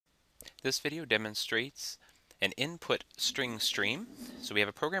This video demonstrates an input string stream. So we have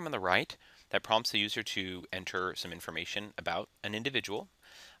a program on the right that prompts the user to enter some information about an individual,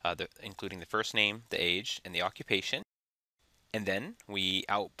 including the first name, the age, and the occupation. And then we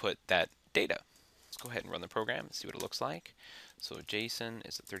output that data. Let's go ahead and run the program and see what it looks like. So Jason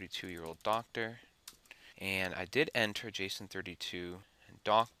is a 32-year-old doctor. And I did enter Jason 32 and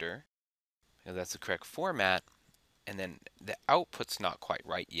doctor. That's the correct format. And then the output's not quite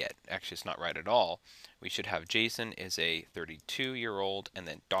right yet. Actually, it's not right at all. We should have Jason is a 32-year-old and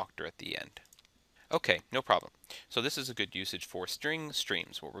then doctor at the end. Okay, no problem. So this is a good usage for string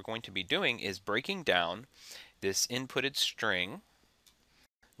streams. What we're going to be doing is breaking down this inputted string,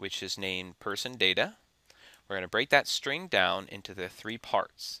 which is named person data. We're going to break that string down into the three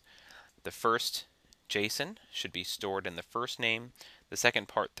parts. The first, Jason, should be stored in the first name. The second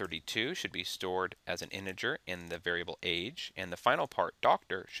part, 32, should be stored as an integer in the variable age. And the final part,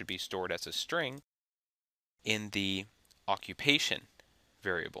 doctor, should be stored as a string in the occupation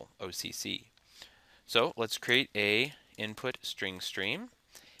variable, OCC. So let's create a input string stream,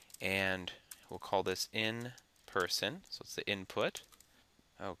 and we'll call this in person. So it's the input.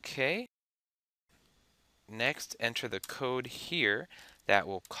 Okay. Next, enter the code here that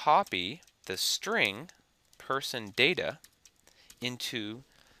will copy the string person data into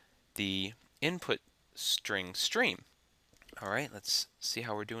the input string stream. All right, let's see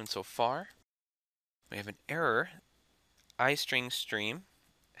how we're doing so far. We have an error. iString stream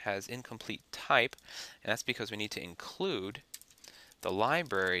has incomplete type, and that's because we need to include the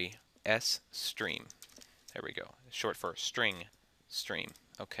library sstream. There we go, short for string stream.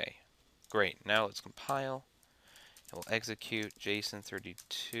 Okay, great. Now let's compile. And we'll execute Jason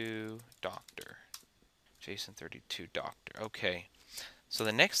 32 doctor. Jason 32 doctor. Okay. So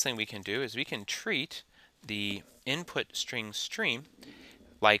the next thing we can do is we can treat the input string stream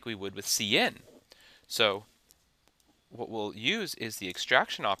like we would with cin. So what we'll use is the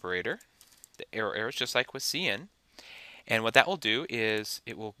extraction operator, the arrows, just like with cin. And what that will do is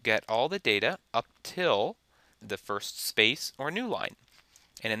it will get all the data up till the first space or new line.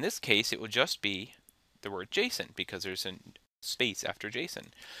 And in this case, it will just be the word Jason because there's a space after Jason.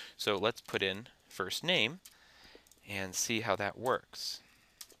 So let's put in first name and see how that works.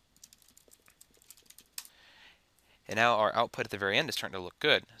 And now our output at the very end is starting to look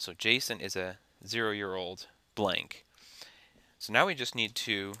good. So Jason is a 0-year-old blank. So now we just need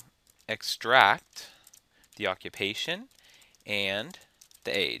to extract the occupation and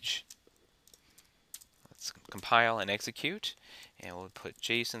the age. Let's compile and execute, and we'll put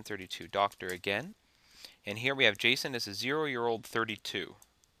Jason 32 doctor again. And here we have Jason is a 0-year-old 32.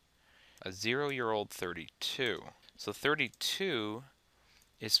 A 0-year-old 32. So 32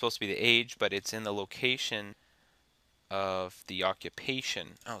 is supposed to be the age, but it's in the location of the occupation.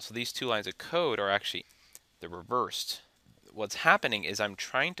 Oh, so these two lines of code are actually, they're reversed. What's happening is I'm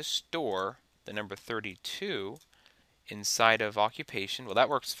trying to store the number 32 inside of occupation. Well, that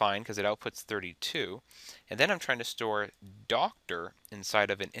works fine because it outputs 32. And then I'm trying to store doctor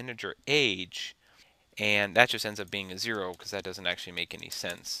inside of an integer age, and that just ends up being a 0 because that doesn't actually make any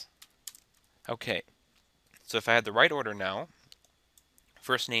sense. Okay, so if I had the right order now,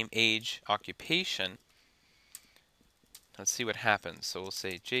 first name, age, occupation, let's see what happens. So we'll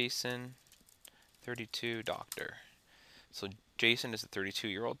say Jason 32 doctor. So Jason is a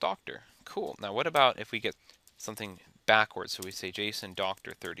 32-year-old doctor. Cool. Now what about if we get something backwards? So we say Jason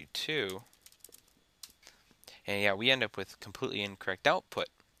doctor 32. And yeah, we end up with completely incorrect output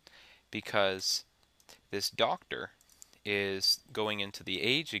because this doctor is going into the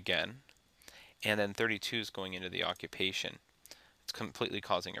age again, and then 32 is going into the occupation. It's completely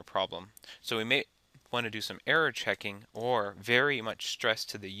causing a problem. So we may want to do some error checking or very much stress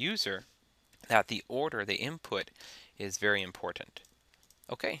to the user that the order, the input, is very important.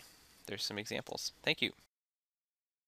 Okay, there's some examples. Thank you.